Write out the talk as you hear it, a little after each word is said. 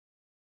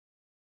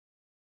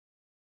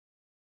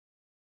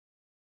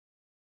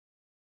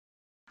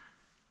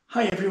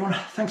Hi everyone,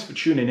 thanks for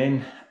tuning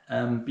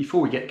in. Before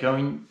we get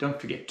going,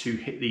 don't forget to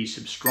hit the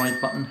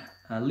subscribe button,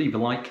 leave a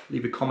like,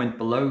 leave a comment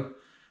below.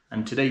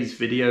 And today's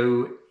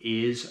video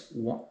is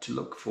what to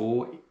look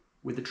for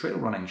with a trail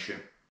running shoe.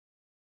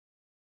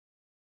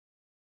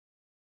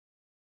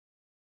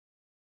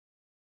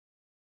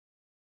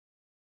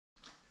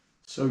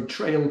 So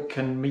trail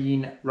can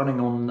mean running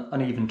on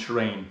uneven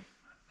terrain,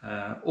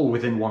 all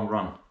within one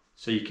run.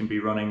 So you can be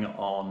running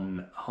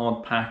on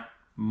hard pack,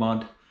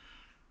 mud,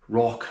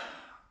 rock,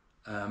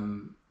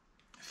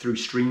 through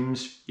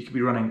streams. You can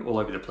be running all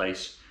over the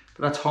place,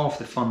 but that's half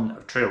the fun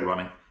of trail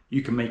running.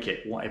 You can make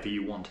it whatever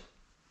you want.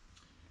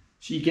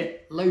 So you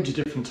get loads of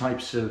different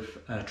types of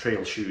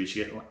trail shoes.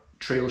 You get like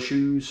trail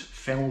shoes,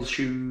 fell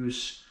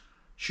shoes,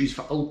 shoes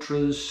for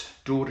ultras,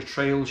 door to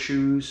trail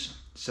shoes.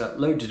 So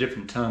loads of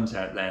different terms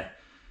out there.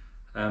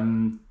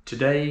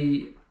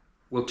 Today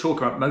we'll talk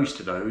about most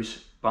of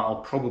those, but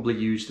I'll probably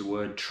use the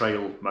word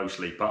trail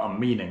mostly, but I'm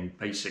meaning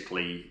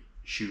basically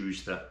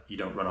shoes that you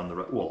don't run on the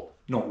road, well,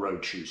 not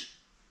road shoes.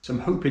 So I'm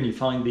hoping you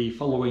find the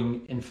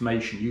following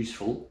information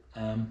useful.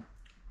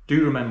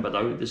 Do remember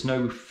though, there's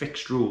no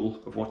fixed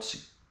rule of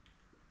what's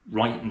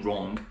right and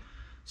wrong.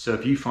 So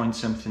if you find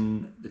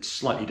something that's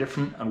slightly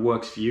different and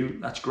works for you,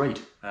 that's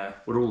great.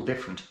 We're all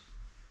different.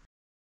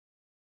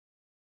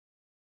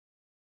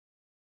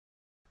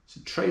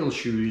 So trail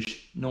shoes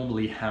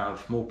normally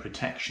have more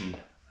protection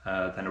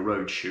than a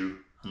road shoe,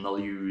 and they'll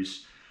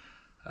use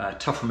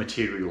tougher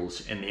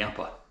materials in the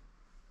upper.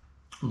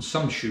 On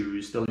some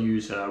shoes they'll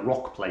use a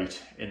rock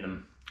plate in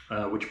them,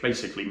 which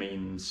basically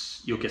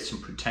means you'll get some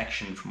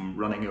protection from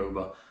running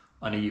over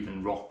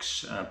uneven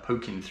rocks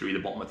poking through the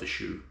bottom of the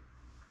shoe.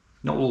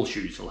 Not all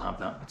shoes will have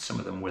that, but some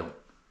of them will.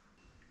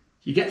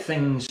 You get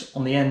things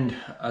on the end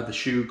of the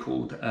shoe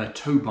called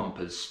toe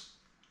bumpers,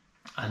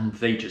 and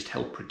they just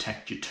help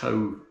protect your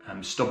toe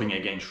stubbing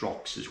against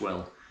rocks as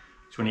well.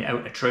 So when you're out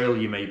on a trail,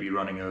 you may be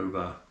running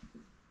over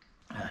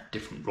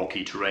different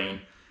rocky terrain.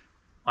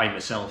 I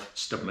myself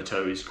stub my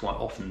toes quite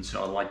often,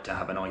 so I like to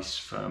have a nice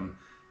firm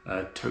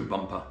toe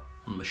bumper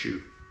on the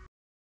shoe.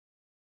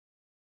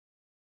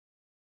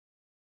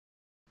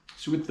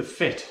 So with the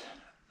fit,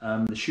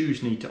 the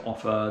shoes need to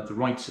offer the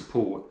right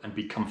support and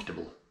be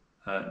comfortable.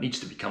 It needs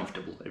to be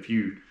comfortable. If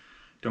you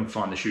don't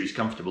find the shoes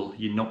comfortable,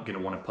 you're not going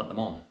to want to put them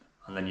on,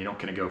 and then you're not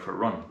going to go for a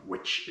run,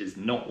 which is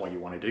not what you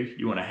want to do.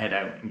 You want to head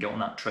out and get on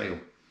that trail.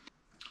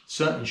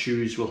 Certain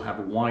shoes will have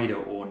a wider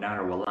or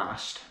narrower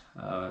last.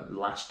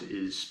 Last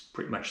is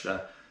pretty much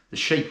the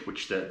shape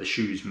which the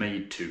shoe's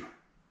made to.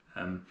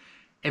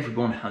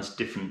 Everyone has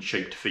different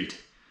shaped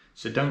feet,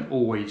 so don't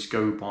always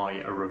go by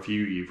a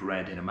review you've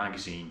read in a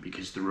magazine,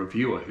 because the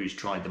reviewer who's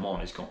tried them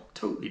on has got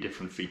totally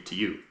different feet to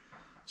you.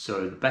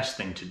 So the best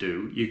thing to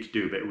do, you could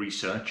do a bit of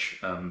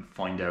research,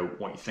 find out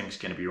what you think is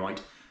going to be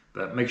right,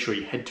 but make sure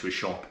you head to a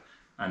shop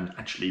and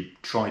actually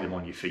try them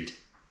on your feet.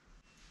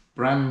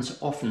 Brands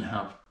often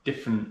have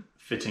different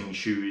fitting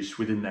shoes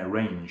within their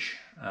range,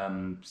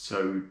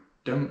 so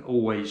don't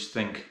always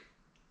think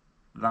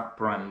that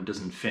brand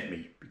doesn't fit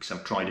me because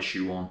I've tried a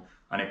shoe on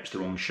and it was the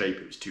wrong shape,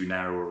 it was too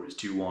narrow or it was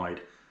too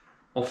wide.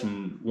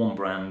 Often one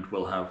brand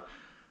will have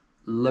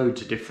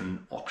loads of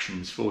different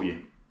options for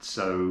you.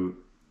 So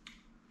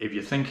if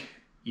you think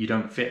you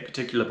don't fit a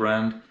particular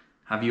brand,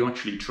 have you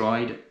actually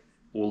tried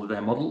all of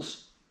their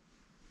models?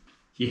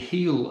 Your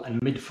heel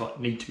and midfoot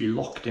need to be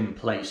locked in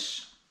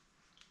place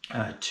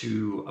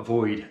to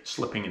avoid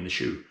slipping in the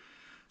shoe.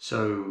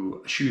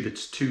 So a shoe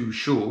that's too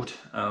short,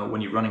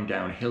 when you're running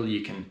downhill,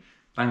 you can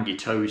bang your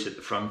toes at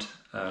the front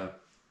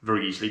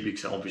very easily,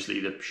 because obviously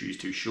the shoe's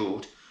too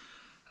short.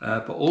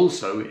 But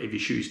also, if your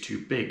shoe's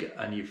too big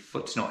and your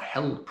foot's not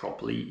held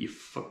properly, your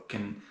foot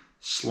can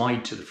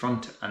slide to the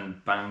front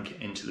and bang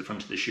into the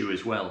front of the shoe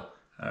as well.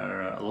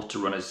 A lot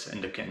of runners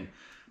end up getting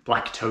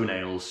black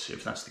toenails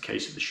if that's the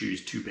case, if the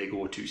shoe's too big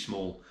or too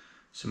small.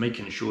 So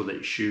making sure that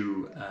your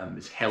shoe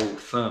is held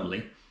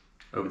firmly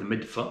over the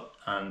midfoot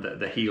and that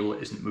the heel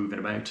isn't moving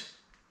about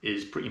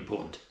is pretty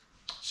important.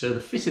 So the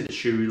fit of the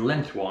shoe,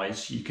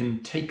 lengthwise, you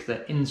can take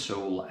the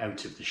insole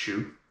out of the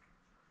shoe.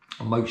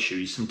 On most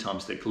shoes,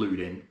 sometimes they're glued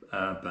in,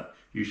 but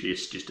usually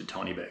it's just a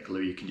tiny bit of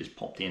glue. You can just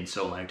pop the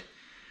insole out.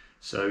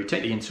 So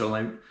take the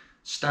insole out,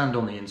 stand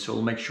on the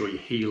insole, make sure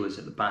your heel is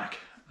at the back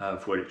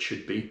of where it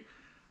should be,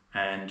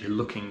 and you're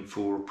looking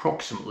for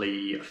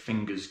approximately a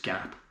finger's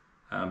gap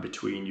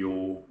between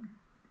your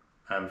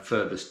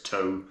furthest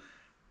toe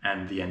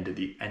and the end of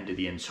the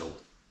insole.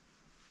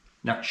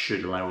 That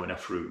should allow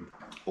enough room.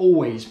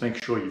 Always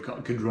make sure you've got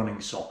a good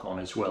running sock on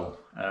as well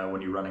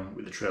when you're running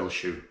with a trail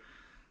shoe.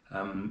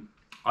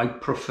 I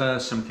prefer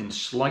something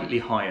slightly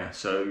higher,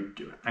 so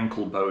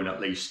ankle bone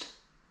at least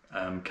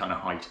kind of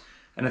height.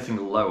 Anything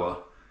lower,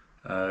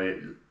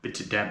 bits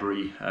of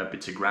debris,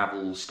 bits of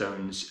gravel,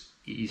 stones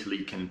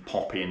easily can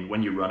pop in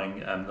when you're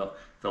running, and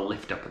they'll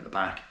lift up at the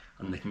back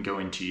and they can go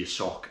into your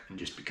sock and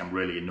just become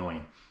really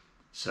annoying.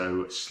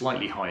 So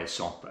slightly higher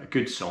sock, but a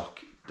good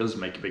sock does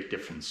make a big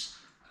difference.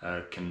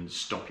 Can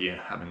stop you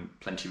having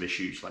plenty of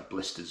issues like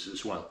blisters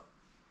as well.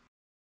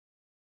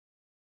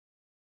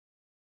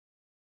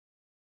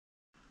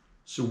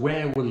 So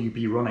where will you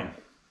be running?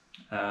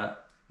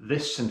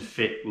 This and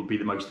fit will be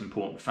the most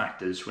important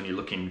factors when you're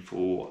looking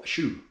for a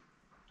shoe.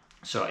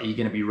 So are you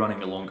going to be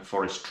running along a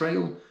forest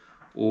trail,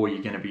 or are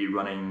you going to be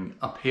running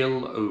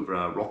uphill over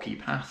a rocky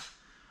path?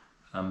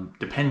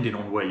 Depending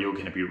on where you're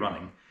going to be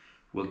running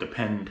will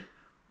depend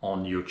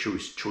on your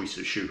choice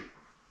of shoe.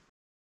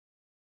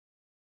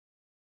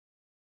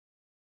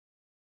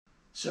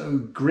 So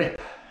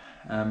grip.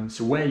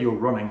 So where you're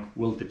running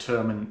will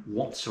determine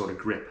what sort of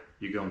grip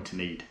you're going to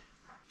need.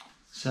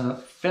 So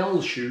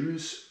fell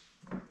shoes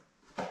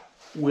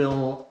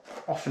will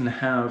often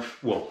have,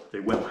 well,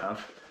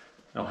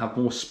 they'll have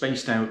more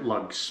spaced out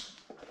lugs.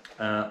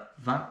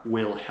 That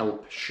will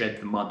help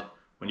shed the mud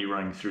when you're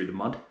running through the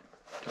mud.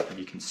 I don't think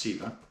you can see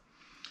that.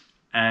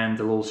 And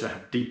they'll also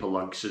have deeper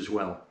lugs as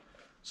well.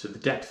 So the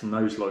depth in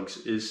those lugs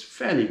is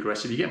fairly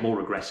aggressive. You get more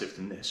aggressive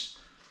than this.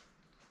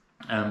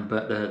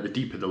 But the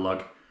deeper the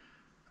lug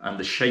and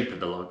the shape of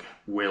the lug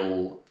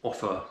will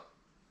offer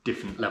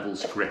different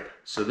levels of grip.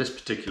 So this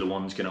particular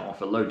one's going to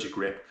offer loads of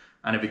grip,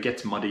 and if it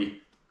gets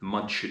muddy, the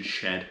mud should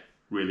shed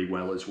really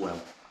well as well.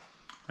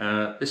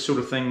 This sort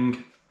of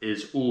thing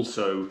is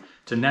also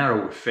to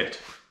narrow a fit.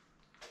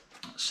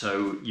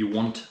 So you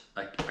want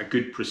a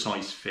good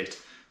precise fit.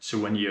 So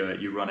when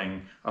you're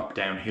running up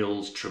down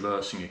hills,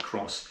 traversing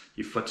across,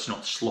 your foot's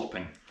not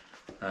slopping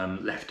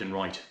left and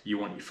right. You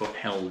want your foot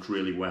held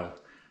really well.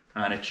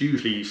 And it's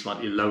usually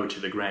slightly lower to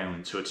the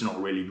ground, so it's not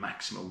really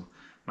maximum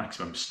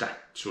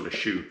stacked sort of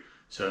shoe.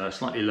 So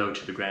slightly lower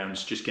to the ground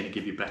is just going to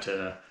give you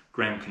better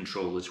ground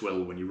control as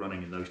well when you're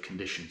running in those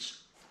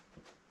conditions.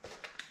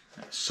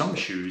 Some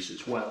shoes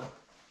as well.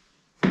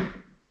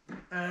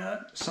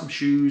 Some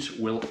shoes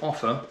will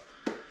offer,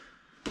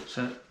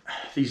 so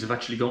these have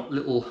actually got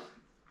little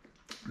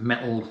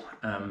metal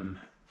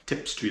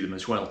tips to them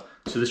as well.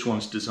 So this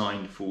one's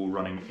designed for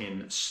running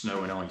in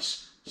snow and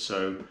ice.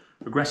 So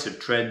aggressive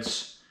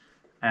treads,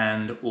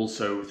 and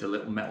also the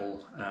little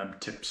metal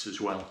tips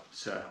as well,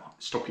 so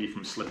stop you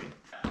from slipping.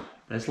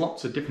 There's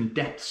lots of different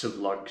depths of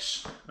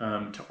lugs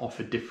to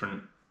offer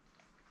different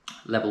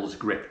levels of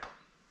grip.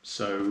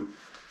 So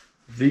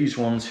these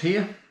ones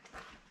here,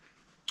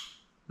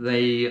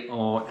 they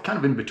are kind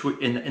of in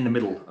between, in the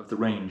middle of the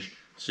range.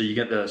 So you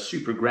get the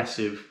super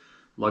aggressive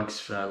lugs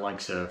for like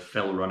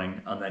fell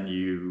running, and then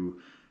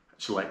you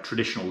select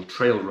traditional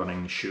trail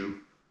running shoe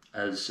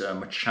as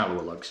much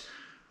shallower lugs.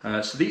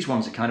 So these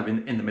ones are kind of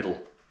in the middle.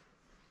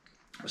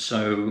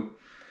 So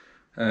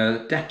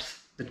the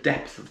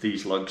depth of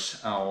these lugs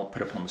I'll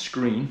put up on the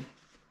screen,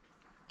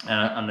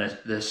 and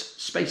they're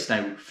spaced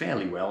out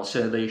fairly well,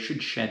 so they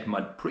should shed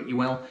mud pretty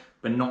well,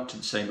 but not to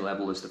the same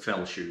level as the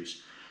fell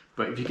shoes.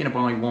 But if you're going to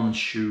buy one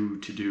shoe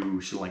to do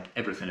like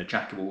everything, a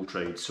jack of all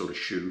trades sort of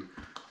shoe,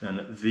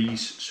 then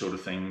these sort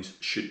of things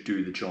should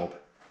do the job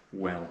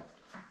well.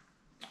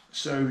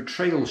 So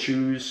trail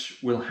shoes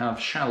will have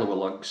shallower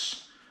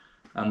lugs,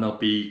 and they'll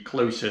be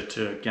closer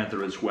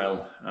together as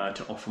well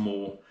to offer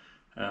more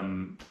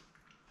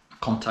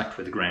contact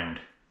with the ground.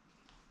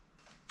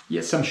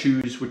 Yet some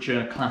shoes which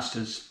are classed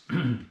as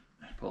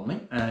pardon me,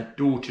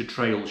 door to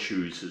trail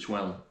shoes as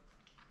well.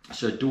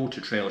 So door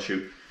to trail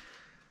shoe,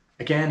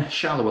 again,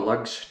 shallower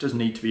lugs, doesn't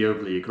need to be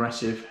overly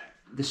aggressive.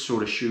 This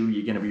sort of shoe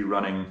you're going to be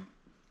running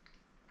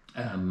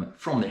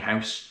from the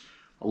house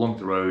along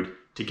the road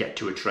to get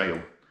to a trail.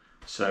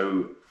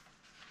 So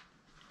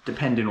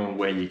depending on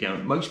where you're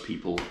going, most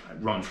people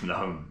run from the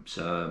home.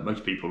 So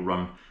most people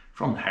run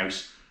from the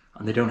house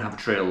and they don't have a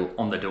trail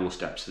on their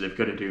doorstep, so they've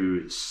got to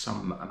do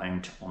some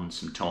amount on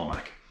some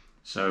tarmac.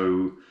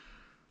 So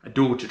a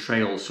door to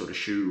trail sort of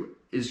shoe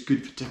is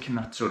good for ticking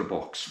that sort of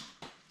box.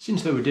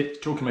 Since they were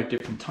talking about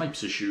different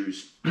types of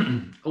shoes,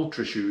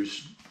 ultra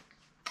shoes,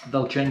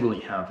 they'll generally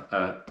have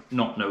a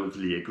not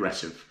overly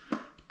aggressive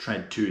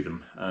tread to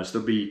them. So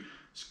there'll be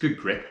good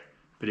grip,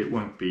 but it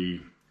won't be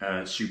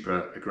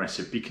super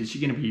aggressive because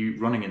you're going to be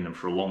running in them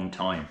for a long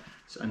time.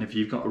 So, and if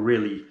you've got a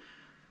really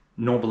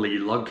knobbly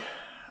lug,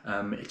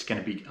 it's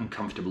going to be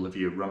uncomfortable if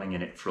you're running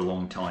in it for a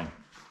long time.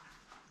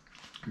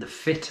 The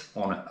fit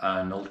on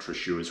an ultra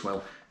shoe as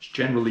well is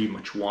generally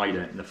much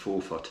wider in the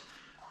forefoot.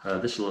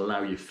 This will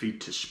allow your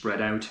feet to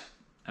spread out.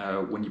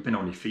 When you've been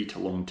on your feet a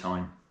long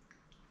time,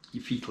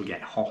 your feet will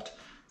get hot,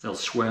 they'll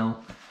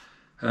swell.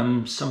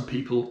 Some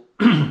people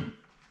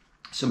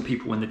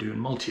when they're doing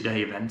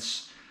multi-day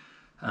events,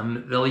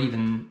 they'll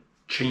even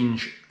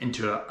change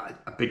into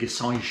a bigger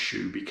size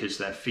shoe because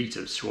their feet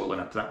have swollen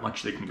up that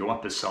much they can go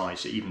up a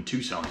size, even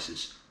 2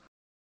 sizes.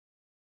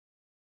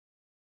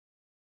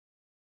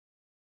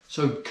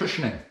 So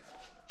cushioning.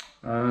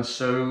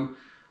 So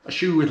a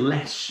shoe with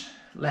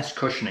less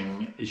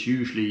cushioning is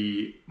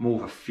usually more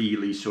of a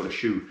feely sort of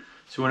shoe.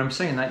 So when I'm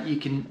saying that, you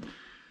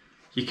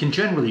can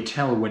generally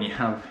tell when you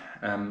have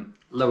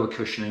lower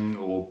cushioning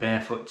or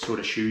barefoot sort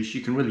of shoes.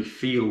 You can really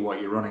feel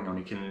what you're running on.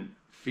 You can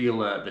feel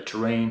the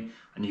terrain,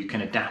 and you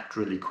can adapt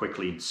really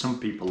quickly. Some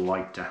people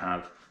like to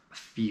have a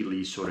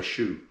feely sort of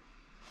shoe,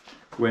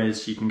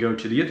 whereas you can go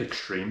to the other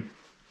extreme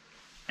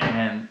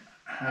and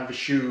have a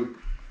shoe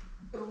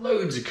with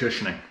loads of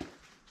cushioning.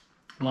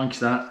 like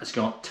that. It's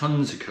got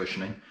tons of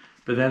cushioning,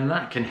 but then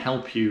that can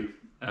help you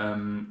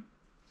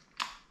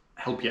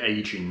help your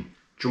aging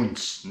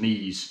joints,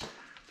 knees.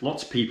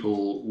 Lots of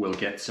people will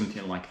get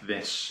something like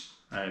this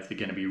if they're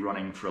going to be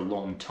running for a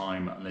long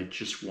time and they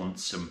just want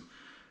some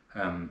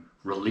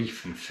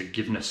relief and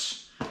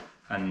forgiveness.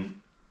 And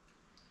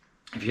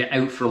if you're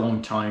out for a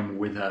long time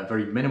with a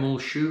very minimal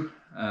shoe,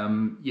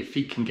 your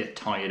feet can get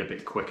tired a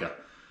bit quicker.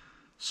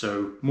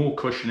 So more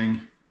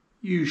cushioning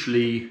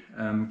usually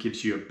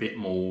gives you a bit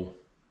more,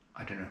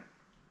 I don't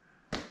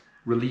know,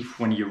 relief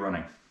when you're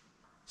running.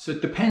 So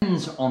it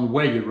depends on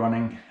where you're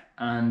running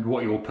and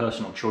what your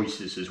personal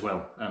choice is as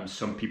well.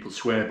 Some people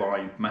swear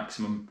by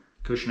maximum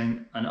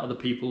cushioning and other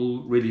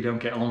people really don't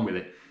get along with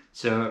it.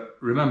 So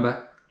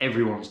remember,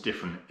 everyone's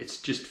different.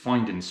 It's just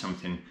finding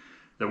something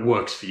that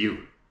works for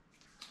you.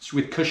 So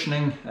with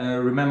cushioning,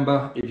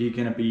 remember, if you're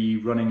going to be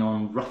running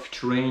on rough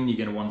terrain, you're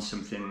going to want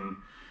something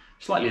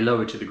slightly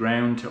lower to the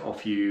ground to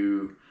offer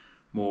you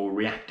more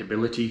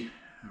reactability.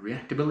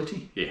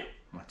 Reactability? Yeah,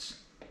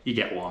 you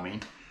get what I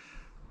mean.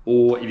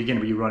 Or if you're going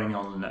to be running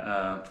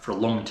on for a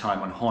long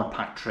time on hard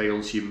packed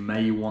trails, you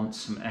may want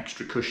some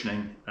extra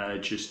cushioning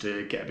just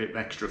to get a bit of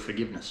extra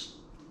forgiveness.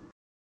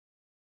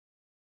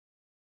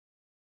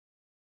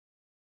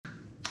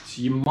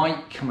 So you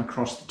might come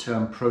across the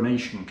term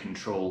pronation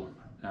control.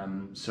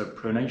 So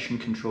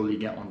pronation control you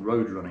get on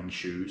road running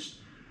shoes.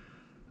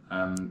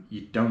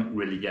 You don't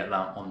really get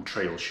that on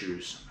trail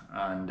shoes,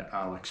 and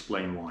I'll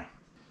explain why.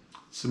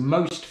 So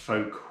most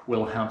folk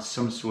will have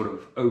some sort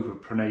of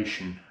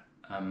overpronation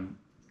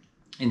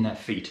in their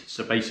feet.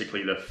 So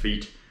basically their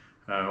feet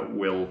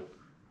will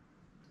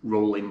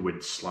roll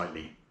inwards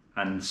slightly,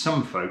 and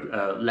some folk,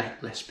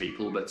 less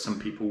people, but some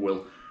people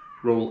will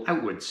roll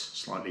outwards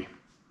slightly.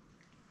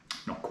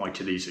 Not quite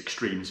to these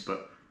extremes,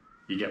 but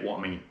you get what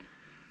I mean.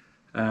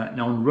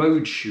 Now on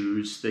road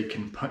shoes, they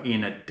can put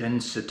in a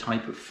denser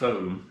type of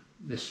foam.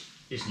 This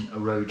isn't a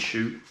road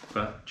shoe,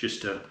 but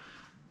just to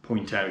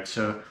point out.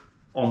 So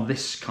on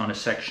this kind of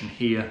section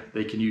here,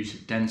 they can use a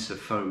denser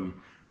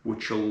foam,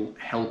 which will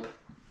help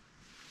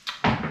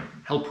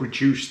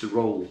reduce the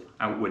roll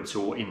outwards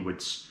or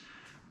inwards.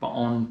 But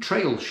on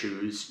trail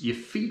shoes, your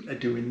feet are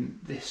doing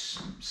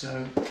this.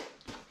 So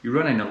you're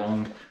running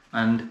along,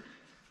 and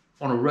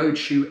on a road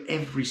shoe,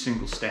 every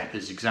single step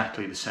is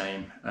exactly the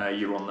same.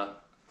 You're on the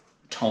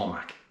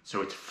tarmac,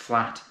 so it's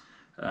flat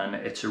and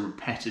it's a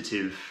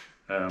repetitive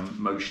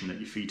motion that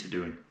your feet are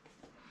doing.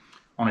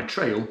 On a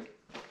trail,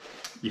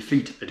 your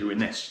feet are doing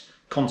this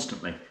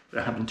constantly.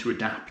 They're having to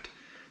adapt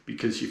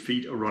because your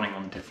feet are running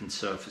on different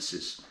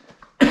surfaces.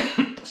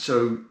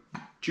 So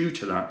due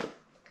to that,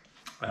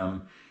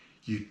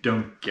 you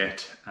don't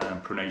get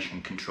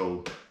pronation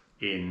control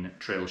in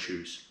trail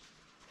shoes.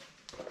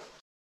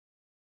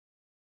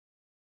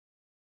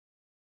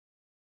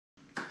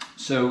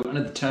 So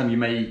another term you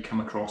may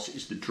come across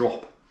is the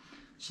drop.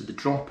 So the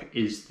drop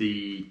is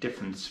the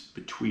difference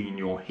between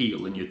your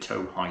heel and your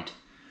toe height.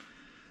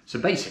 So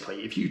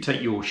basically, if you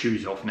take your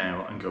shoes off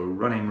now and go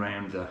running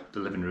around the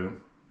living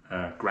room,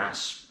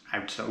 grass,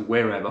 outside,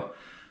 wherever,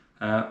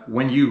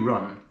 when you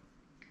run,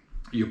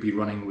 you'll be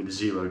running with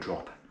zero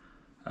drop.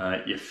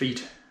 Your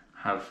feet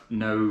have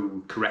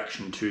no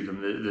correction to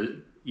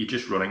them. You're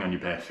just running on your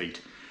bare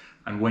feet.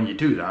 And when you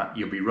do that,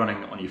 you'll be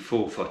running on your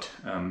forefoot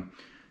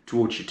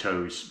towards your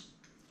toes,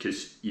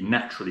 because you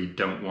naturally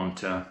don't want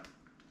to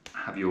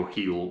have your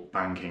heel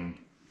banging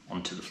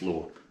onto the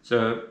floor.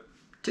 So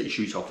take your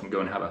shoes off and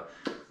go and have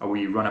a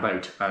wee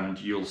runabout, and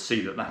you'll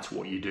see that that's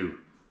what you do.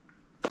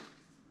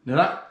 Now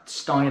that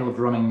style of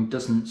running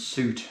doesn't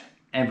suit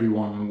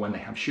everyone when they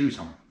have shoes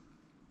on.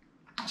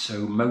 So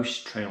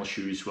most trail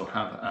shoes will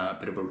have a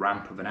bit of a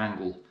ramp of an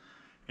angle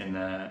in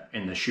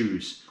the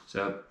shoes.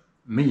 So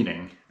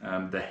meaning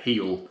the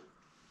heel,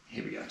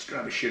 here we go, let's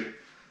grab a shoe.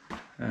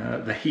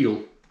 The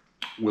heel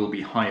will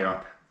be higher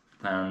up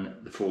than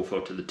the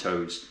forefoot of the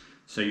toes.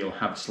 So you'll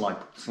have a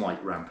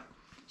slight ramp.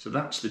 So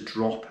that's the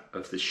drop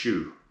of the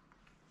shoe.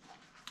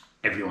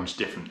 Everyone's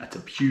different. That's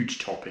a huge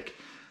topic,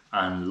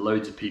 and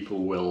loads of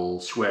people will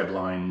swear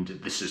blind,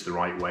 this is the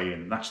right way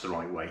and that's the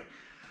right way.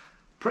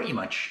 Pretty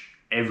much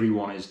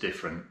everyone is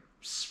different.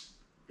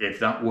 If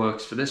that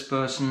works for this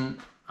person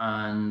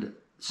and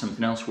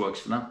something else works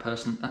for that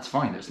person, that's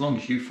fine. As long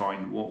as you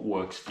find what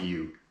works for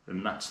you,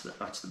 then that's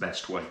the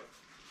best way.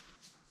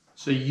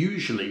 So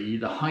usually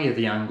the higher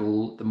the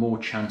angle, the more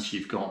chance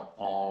you've got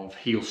of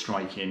heel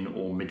striking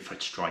or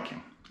midfoot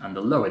striking. And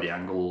the lower the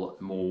angle,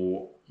 the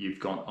more you've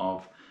got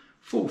of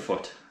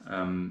forefoot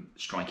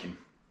striking.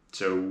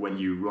 So when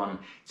you run,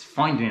 it's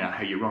finding out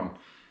how you run.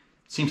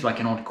 It seems like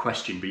an odd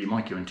question, but you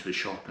might go into a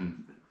shop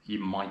and you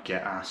might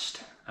get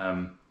asked,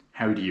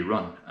 how do you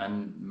run?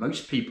 And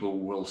most people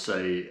will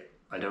say,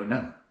 I don't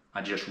know,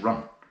 I just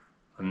run.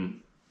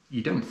 And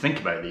you don't think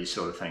about these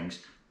sort of things.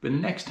 But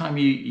next time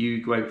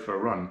you go out for a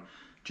run,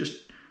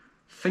 just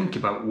think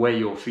about where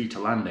your feet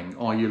are landing.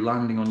 Are you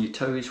landing on your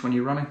toes when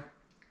you're running?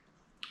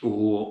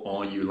 Or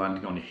are you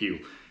landing on your heel?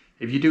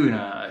 If you're doing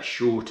a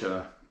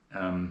shorter,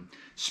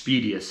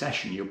 speedier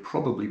session, you'll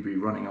probably be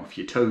running off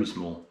your toes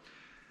more.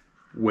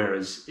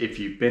 Whereas if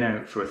you've been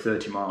out for a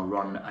 30-mile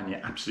run and you're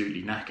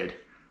absolutely knackered,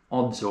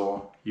 odds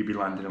are you'll be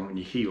landing on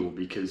your heel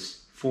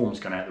because form's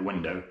gone out the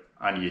window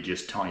and you're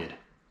just tired.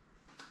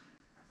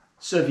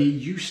 So if you're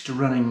used to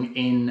running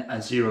in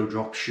a zero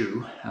drop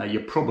shoe, you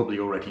probably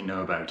already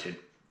know about it.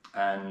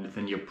 And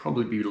then you'll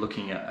probably be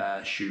looking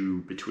at a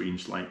shoe between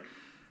like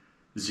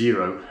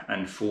 0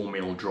 and 4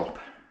 mil drop.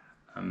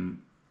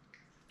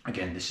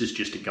 Again, this is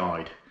just a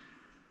guide.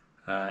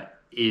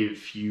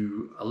 If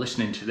you are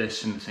listening to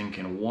this and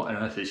thinking, what on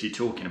earth is he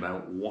talking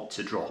about? What's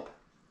a drop?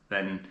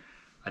 Then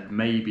I'd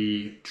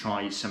maybe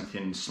try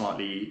something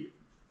slightly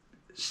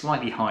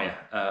higher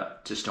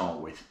to start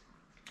with.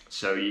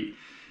 So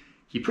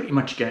you pretty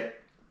much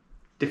get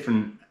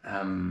different,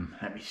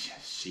 let me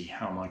see,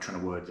 how am I trying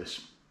to word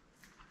this?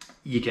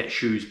 You get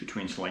shoes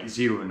between like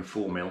 0 and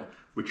 4 mil,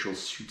 which will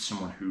suit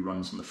someone who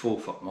runs on the 4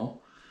 foot more.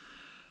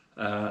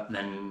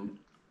 Then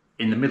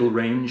in the middle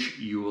range,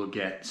 you will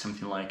get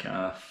something like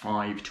a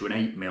 5 to an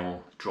 8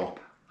 mil drop,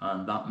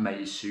 and that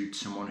may suit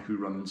someone who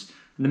runs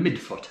in the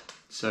midfoot.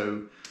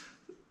 So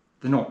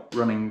they're not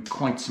running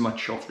quite so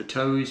much off the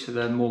toes, so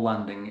they're more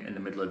landing in the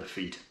middle of the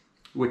feet,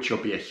 which will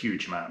be a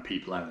huge amount of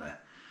people out there.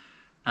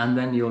 And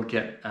then you'll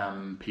get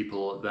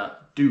people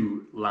that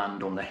do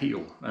land on the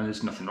heel, and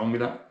there's nothing wrong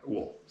with that.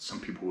 Well, some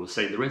people will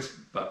say there is,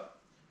 but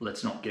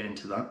let's not get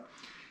into that.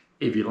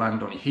 If you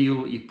land on your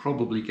heel, you're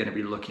probably going to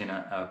be looking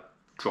at a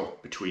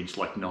drop between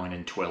like 9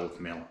 and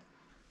 12 mil.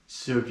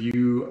 So if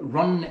you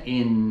run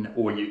in,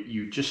 or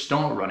you just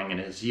start running in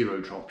a zero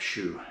drop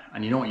shoe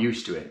and you're not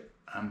used to it,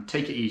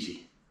 take it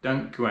easy.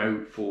 Don't go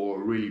out for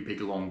a really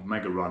big long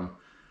mega run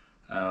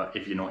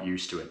if you're not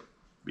used to it,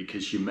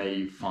 because you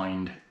may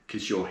find,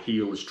 because your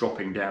heel is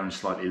dropping down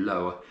slightly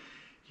lower,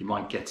 you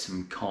might get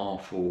some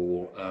calf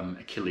or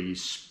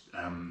Achilles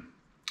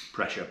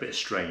pressure, a bit of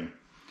strain.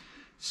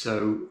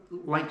 So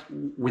like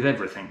with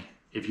everything,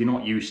 if you're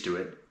not used to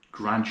it,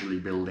 gradually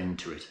build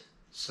into it.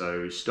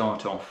 So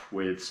start off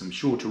with some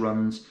shorter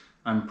runs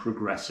and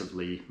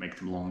progressively make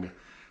them longer.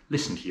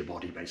 Listen to your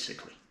body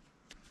basically.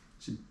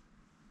 So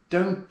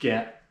don't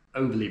get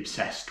overly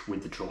obsessed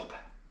with the drop.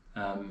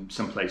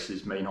 Some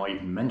places may not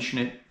even mention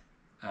it,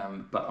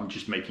 but I'm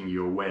just making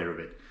you aware of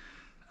it.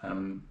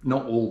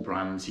 Not all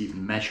brands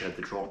even measure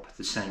the drop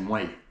the same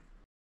way.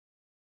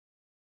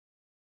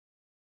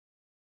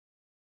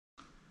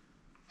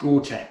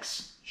 Gore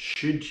Tex.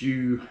 Should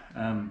you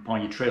buy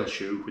your trail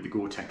shoe with a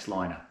Gore Tex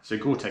liner? So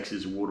Gore Tex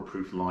is a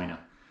waterproof liner.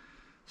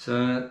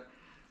 So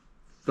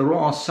there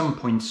are some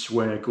points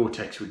where Gore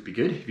Tex would be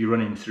good if you're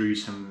running through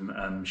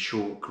some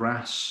short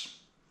grass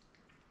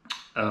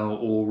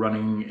or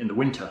running in the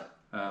winter.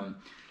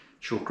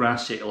 Short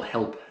grass, it'll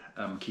help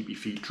keep your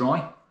feet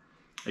dry.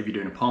 If you're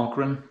doing a park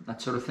run,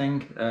 that sort of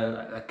thing,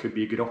 that could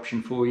be a good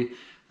option for you.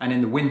 And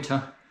in the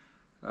winter,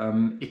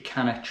 it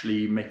can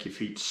actually make your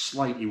feet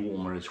slightly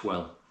warmer as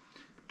well.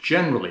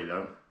 Generally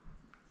though,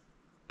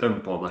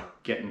 don't bother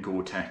getting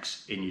Gore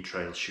Tex in your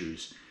trail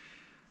shoes.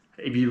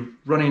 If you're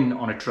running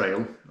on a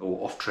trail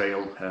or off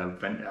trail,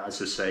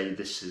 as I say,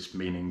 this is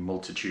meaning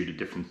multitude of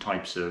different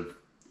types of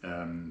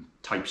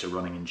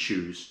running in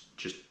shoes.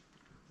 Just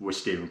we're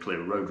steering clear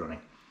of road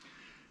running.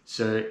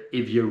 So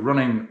if you're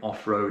running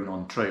off-road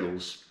on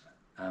trails,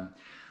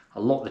 a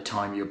lot of the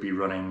time you'll be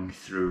running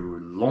through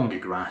longer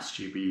grass,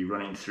 you'll be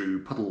running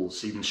through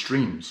puddles, even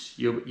streams.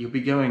 You'll be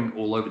going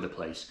all over the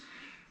place.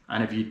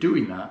 And if you're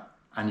doing that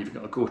and you've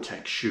got a Gore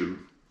Tex shoe,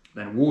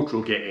 then water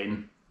will get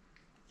in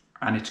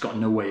and it's got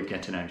no way of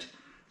getting out.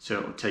 So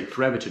it'll take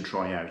forever to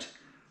dry out.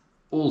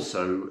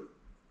 Also,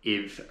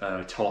 if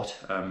it's hot,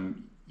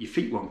 your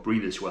feet won't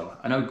breathe as well.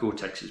 I know Gore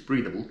Tex is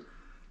breathable,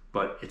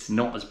 but it's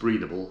not as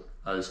breathable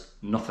as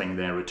nothing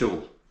there at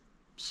all.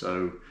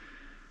 So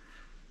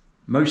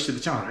most of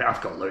the time, I've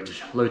got loads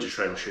of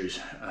trail shoes.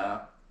 I've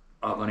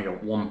only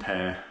got one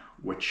pair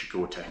which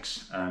Gore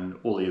Tex, and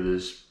all the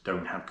others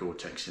don't have Gore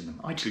Tex in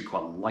them. I actually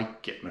quite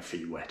like getting my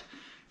feet wet.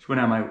 So when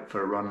I'm out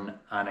for a run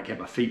and I get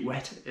my feet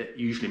wet, it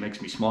usually makes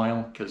me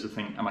smile because I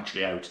think I'm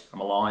actually out,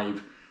 I'm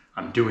alive,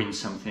 I'm doing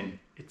something,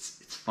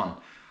 it's fun.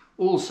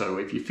 Also,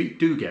 if your feet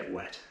do get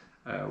wet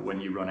when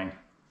you're running,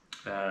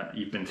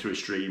 you've been through a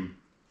stream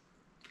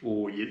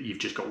or you've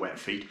just got wet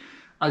feet,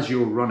 as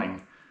you're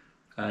running,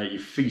 your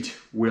feet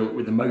will,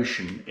 with the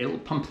motion, it'll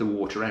pump the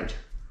water out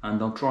and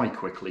they'll dry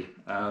quickly.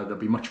 They'll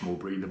be much more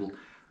breathable and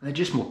they're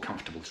just more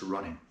comfortable to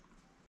run in.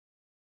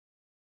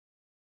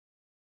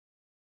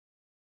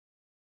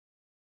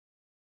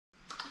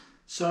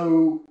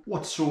 So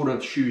what sort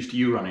of shoes do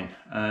you run in?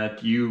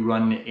 Do you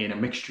run in a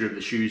mixture of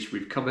the shoes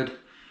we've covered,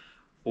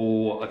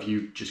 or have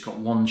you just got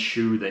one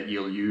shoe that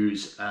you'll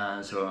use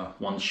as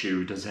one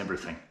shoe does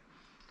everything?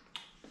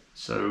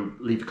 So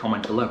leave a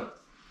comment below.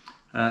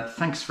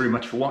 Thanks very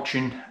much for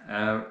watching,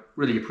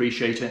 really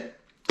appreciate it,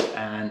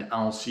 and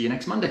I'll see you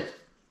next Monday.